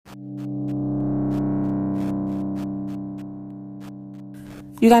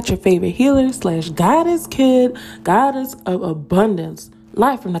You got your favorite healer / goddess kid, goddess of abundance,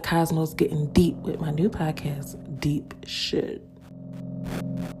 live from the cosmos, getting deep with my new podcast, Deep Shit.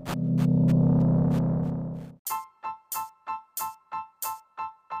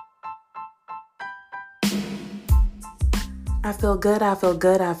 I feel good, I feel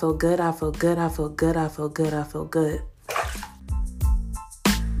good, I feel good, I feel good, I feel good, I feel good, I feel good.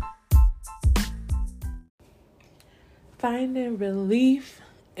 Finding relief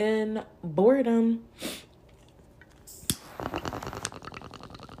in boredom.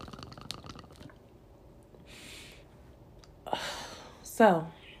 So,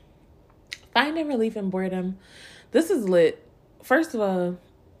 finding relief in boredom. This is lit. First of all,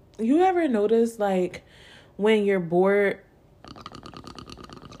 you ever notice like when you're bored,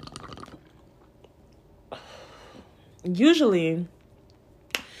 usually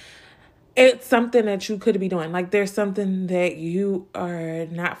it's something that you could be doing. Like there's something that you are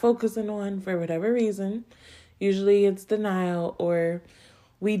not focusing on for whatever reason. Usually it's denial, or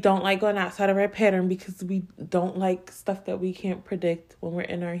we don't like going outside of our pattern because we don't like stuff that we can't predict when we're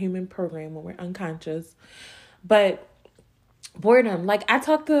in our human program, when we're unconscious. But boredom, like I'll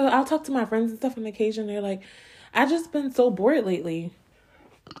talk to my friends and stuff on occasion. They're like, I just been so bored lately.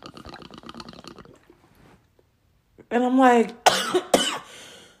 And I'm like,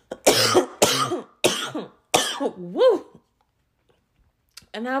 woo.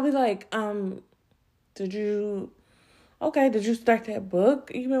 And I'll be like, did you start that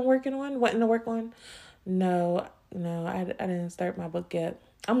book you've been working on, wanting to work on? No, I didn't start my book yet.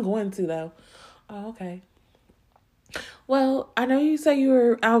 I'm going to though. Oh, okay. Well, I know you say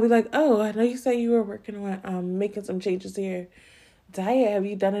I'll be like, oh, I know you say you were working on making some changes to your diet. Have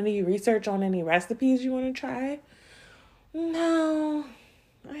you done any research on any recipes you want to try? No,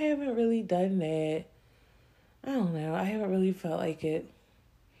 I haven't really done that. I don't know. I haven't really felt like it.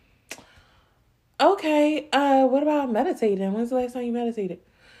 Okay, what about meditating? When's the last time you meditated?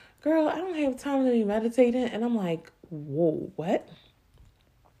 Girl, I don't have time to be meditating. And I'm like, whoa, what?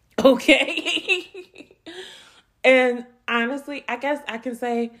 Okay. And honestly, I guess I can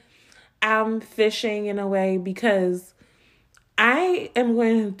say I'm fishing in a way because I am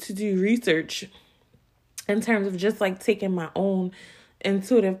going to do research in terms of just like taking my own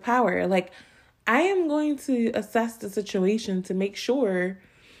intuitive power. Like I am going to assess the situation to make sure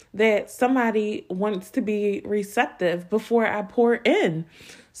that somebody wants to be receptive before I pour in.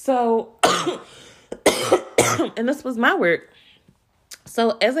 So, and this was my work.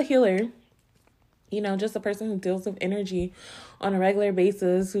 So as a healer, just a person who deals with energy on a regular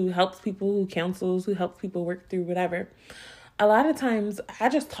basis, who helps people, who counsels, who helps people work through whatever. A lot of times I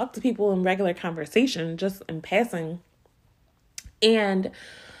just talk to people in regular conversation, just in passing. And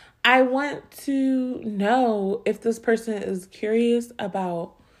I want to know if this person is curious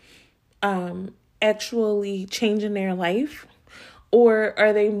about actually changing their life, or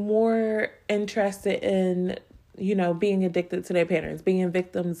are they more interested in, being addicted to their patterns, being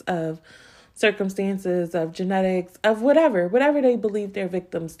victims of circumstances, of genetics, of whatever they believe they're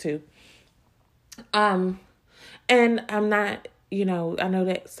victims to. And I'm not, I know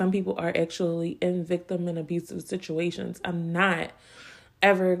that some people are actually in victim and abusive situations. I'm not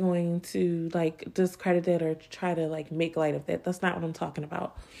ever going to discredit that or try to make light of that. That's not what I'm talking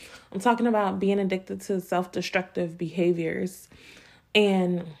about. I'm talking about being addicted to self-destructive behaviors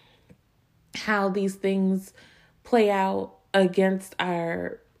and how these things play out against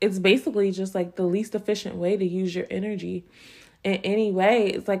it's basically just the least efficient way to use your energy in any way.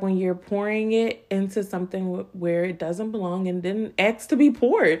 It's like when you're pouring it into something where it doesn't belong and then asks to be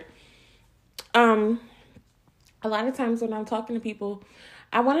poured. A lot of times when I'm talking to people,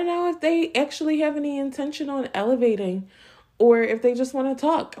 I want to know if they actually have any intention on elevating or if they just want to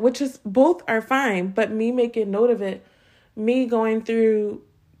talk, which is both are fine. But me making note of it, me going through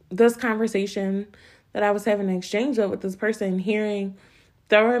this conversation that I was having an exchange with this person,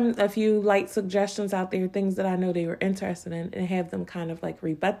 throwing a few light suggestions out there, things that I know they were interested in, and have them kind of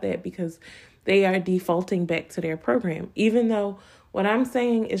rebut that because they are defaulting back to their program. Even though what I'm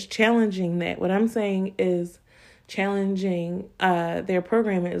saying is challenging that. What I'm saying is challenging their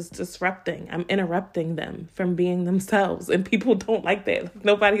program, is disrupting. I'm interrupting them from being themselves, and people don't like that.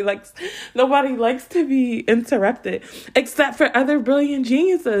 Nobody likes to be interrupted, except for other brilliant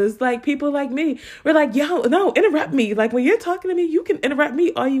geniuses, like people like me. We're like, yo, no, interrupt me. Like when you're talking to me, you can interrupt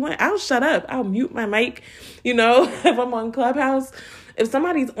me all you want. I'll shut up. I'll mute my mic. If I'm on Clubhouse, if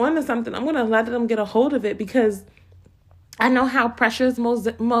somebody's onto something, I'm gonna let them get a hold of it because I know how precious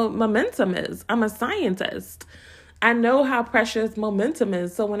momentum is. I'm a scientist. I know how precious momentum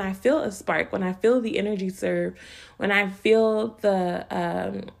is. So when I feel a spark, when I feel the energy surge, when I feel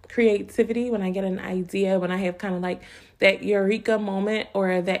the creativity, when I get an idea, when I have kind of like that eureka moment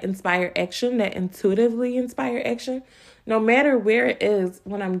or that inspired action, that intuitively inspired action, no matter where it is,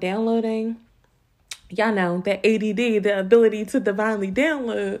 when I'm downloading, y'all know that ADD, the ability to divinely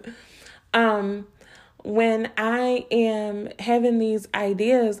download, when I am having these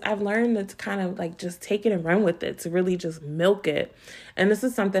ideas, I've learned to kind of like just take it and run with it, to really just milk it. And this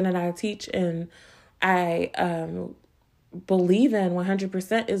is something that I teach and I believe in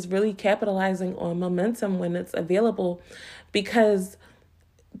 100%, is really capitalizing on momentum when it's available, because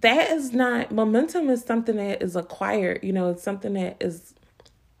that is not, momentum is something that is acquired. It's something that is,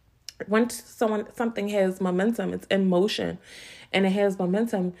 once something has momentum, it's in motion and it has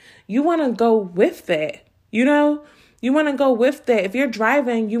momentum, you want to go with that. You want to go with that. If you're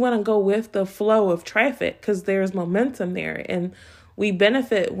driving, you want to go with the flow of traffic because there's momentum there. And we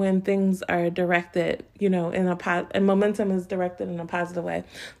benefit when things are directed, and momentum is directed in a positive way.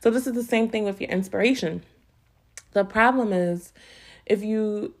 So this is the same thing with your inspiration. The problem is if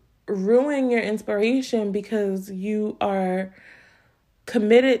you ruin your inspiration because you are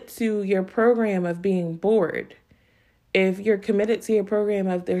committed to your program of being bored. If you're committed to your program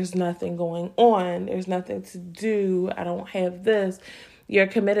of there's nothing going on, there's nothing to do, I don't have this, you're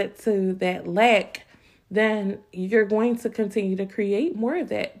committed to that lack, then you're going to continue to create more of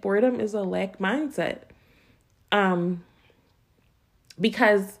that. Boredom is a lack mindset.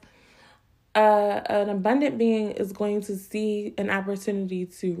 Because an abundant being is going to see an opportunity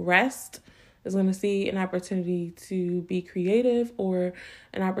to rest, is going to see an opportunity to be creative, or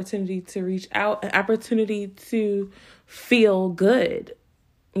an opportunity to reach out, an opportunity to feel good.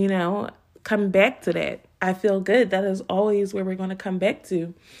 Come back to that. I feel good. That is always where we're going to come back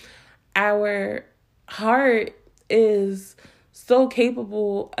to. Our heart is so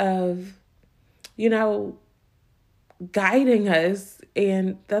capable of, guiding us.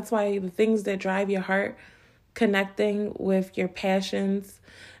 And that's why the things that drive your heart, connecting with your passions,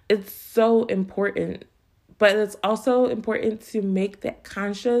 it's so important. But it's also important to make that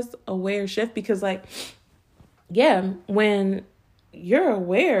conscious, aware shift, because when you're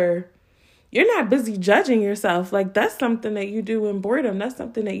aware, you're not busy judging yourself. That's something that you do in boredom. That's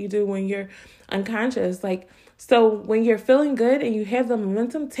something that you do when you're unconscious. So when you're feeling good and you have the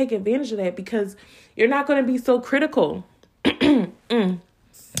momentum, take advantage of that, because you're not going to be so critical.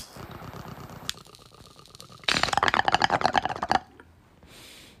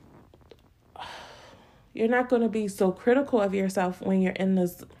 You're not going to be so critical of yourself when you're in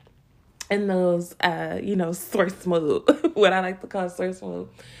those, source mode, what I like to call source mode.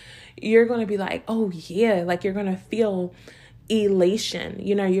 You're going to be like, oh yeah, you're going to feel elation.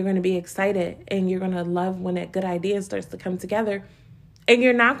 You're going to be excited and you're going to love when that good idea starts to come together. And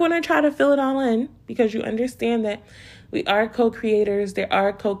you're not going to try to fill it all in, because you understand that we are co-creators. There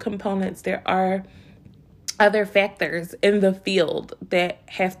are co-components. There are other factors in the field that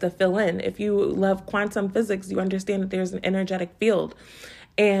have to fill in. If you love quantum physics, you understand that there's an energetic field.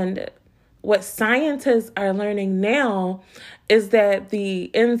 And what scientists are learning now is that the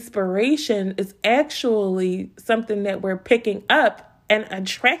inspiration is actually something that we're picking up and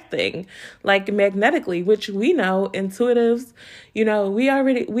attracting, magnetically, which we know, intuitives,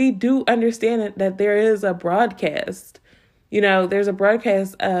 we do understand that there is a broadcast. There's a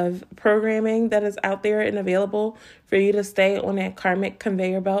broadcast of programming that is out there and available for you to stay on that karmic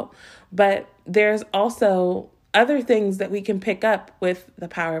conveyor belt. But there's also other things that we can pick up with the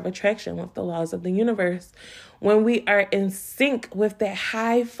power of attraction, with the laws of the universe, when we are in sync with that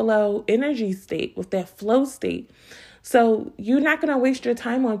high flow energy state, with that flow state. So you're not going to waste your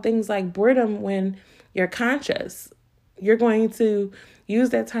time on things like boredom when you're conscious. You're going to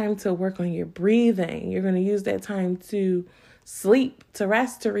use that time to work on your breathing. You're going to use that time to sleep, to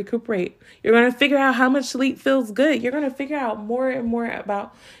rest, to recuperate. You're going to figure out how much sleep feels good. You're going to figure out more and more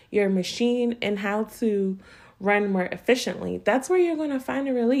about your machine and how to run more efficiently. That's where you're going to find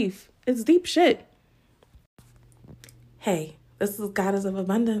a relief. It's deep shit. Hey, this is Goddess of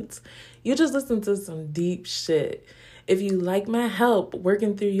Abundance. You just listened to some deep shit. If you like my help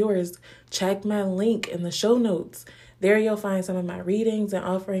working through yours, check my link in the show notes. There you'll find some of my readings and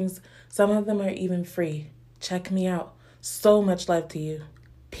offerings. Some of them are even free. Check me out. So much love to you.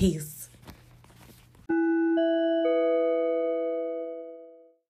 Peace.